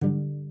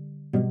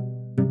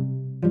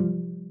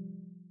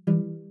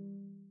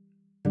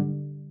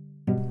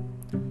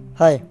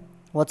Hi,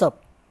 what's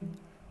up?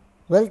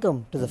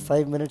 Welcome to the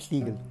 5 Minutes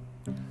Legal.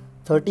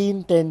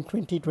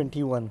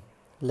 13/10/2021.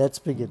 Let's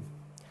begin.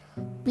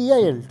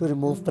 PIL to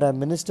remove Prime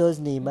Minister's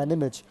name and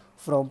image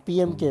from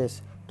PM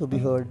case to be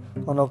heard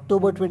on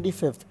October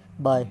 25th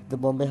by the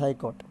Bombay High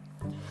Court.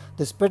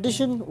 This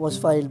petition was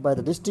filed by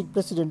the district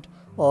president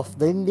of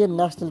the Indian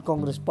National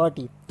Congress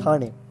Party,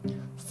 Thane,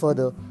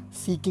 further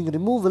seeking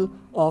removal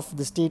of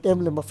the state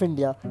emblem of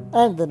India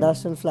and the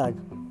national flag,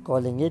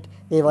 calling it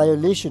a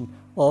violation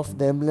of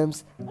the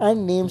Emblems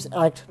and Names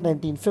Act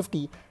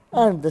 1950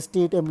 and the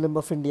State Emblem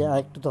of India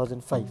Act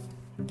 2005.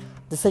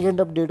 The second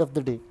update of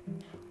the day.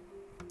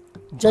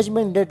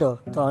 Judgment debtor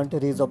can't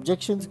raise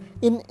objections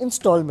in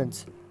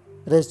installments.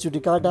 Res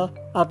judicata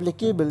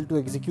applicable to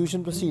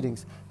execution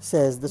proceedings,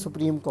 says the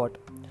Supreme Court.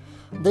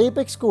 The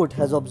Apex Court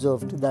has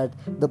observed that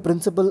the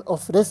principle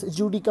of res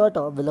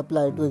judicata will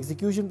apply to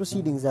execution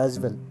proceedings as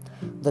well.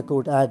 The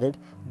court added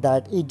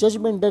that a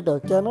judgment debtor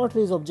cannot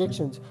raise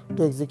objections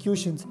to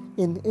executions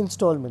in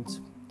installments.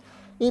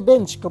 A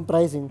bench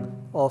comprising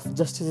of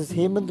Justices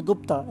Hemant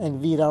Gupta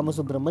and V.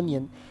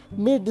 Ramasubramanian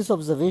made this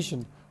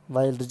observation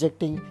while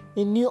rejecting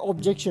a new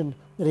objection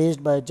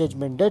raised by a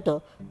judgment debtor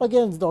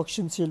against the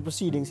auction sale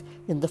proceedings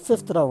in the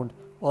fifth round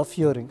of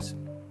hearings.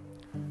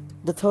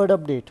 The third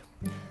update.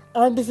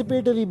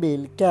 Anticipatory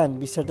bail can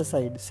be set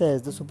aside,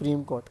 says the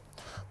Supreme Court.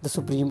 The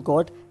Supreme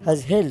Court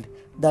has held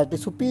that a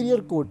superior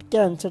court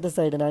can set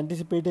aside an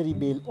anticipatory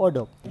bail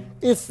order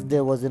if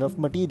there was enough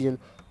material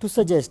to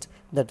suggest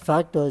that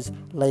factors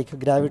like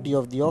gravity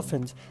of the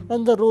offence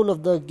and the role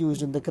of the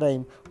accused in the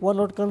crime were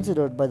not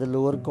considered by the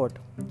lower court.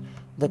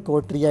 The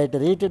court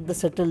reiterated the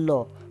settled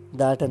law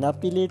that an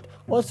appellate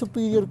or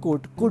superior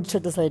court could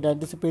set aside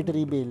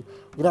anticipatory bail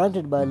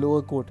granted by a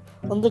lower court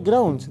on the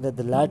grounds that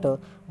the latter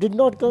did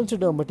not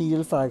consider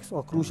material facts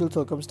or crucial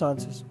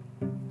circumstances.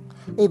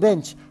 A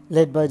bench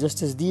led by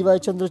Justice D.Y.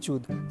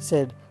 Chandrachud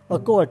said a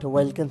court,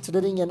 while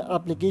considering an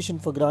application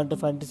for grant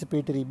of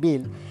anticipatory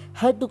bail,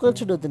 had to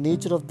consider the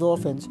nature of the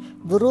offence,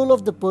 the role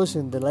of the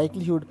person, the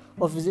likelihood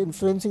of his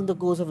influencing the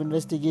course of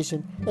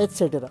investigation,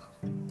 etc.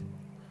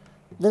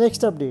 The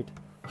next update.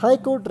 High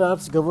Court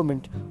drafts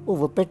government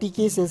over petty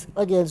cases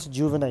against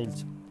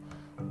juveniles.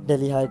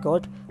 Delhi High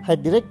Court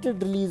had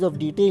directed release of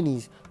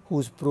detainees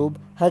whose probe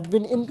had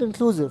been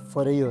inconclusive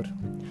for a year.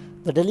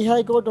 The Delhi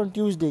High Court on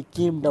Tuesday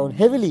came down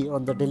heavily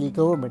on the Delhi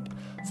government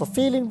for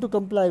failing to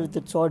comply with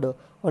its order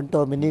on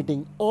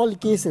terminating all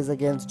cases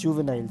against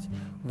juveniles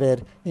where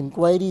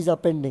inquiries are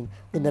pending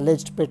in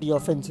alleged petty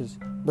offences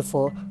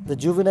before the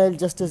juvenile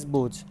justice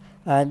boards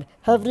and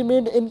have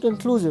remained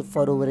inconclusive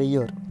for over a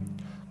year.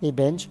 A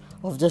bench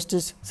of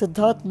Justice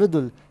Siddharth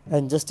Mridul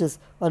and Justice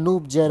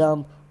Anup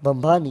Jairam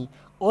Bhambhani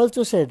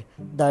also said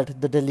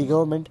that the Delhi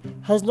government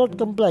has not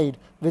complied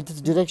with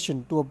its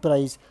direction to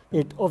apprise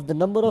it of the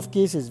number of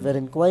cases where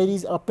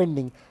inquiries are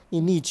pending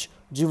in each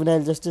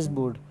juvenile justice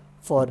board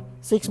for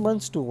 6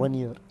 months to 1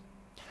 year.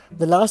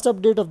 The last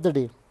update of the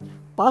day.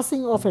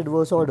 Passing of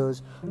adverse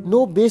orders,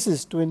 no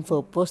basis to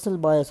infer personal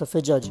bias of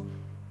a judge,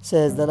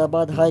 says the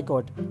Allahabad High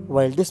Court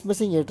while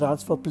dismissing a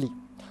transfer plea.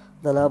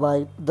 The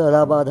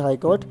Allahabad High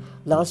Court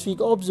last week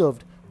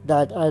observed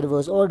that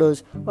adverse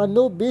orders are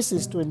no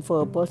basis to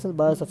infer personal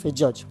bias of a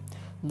judge.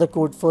 The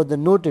court further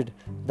noted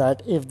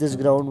that if this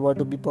ground were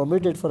to be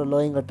permitted for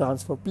allowing a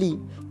transfer plea,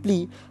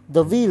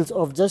 the wheels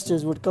of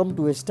justice would come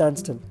to a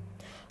standstill.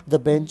 The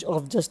bench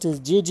of Justice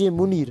J.J.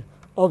 Munir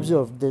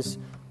observed this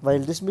while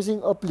dismissing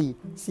a plea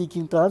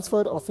seeking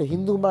transfer of a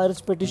Hindu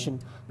marriage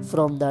petition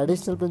from the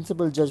Additional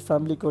Principal Judge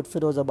Family Court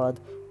Firozabad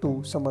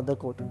to some other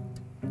court.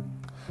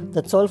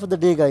 That's all for the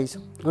day, guys.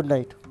 Good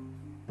night.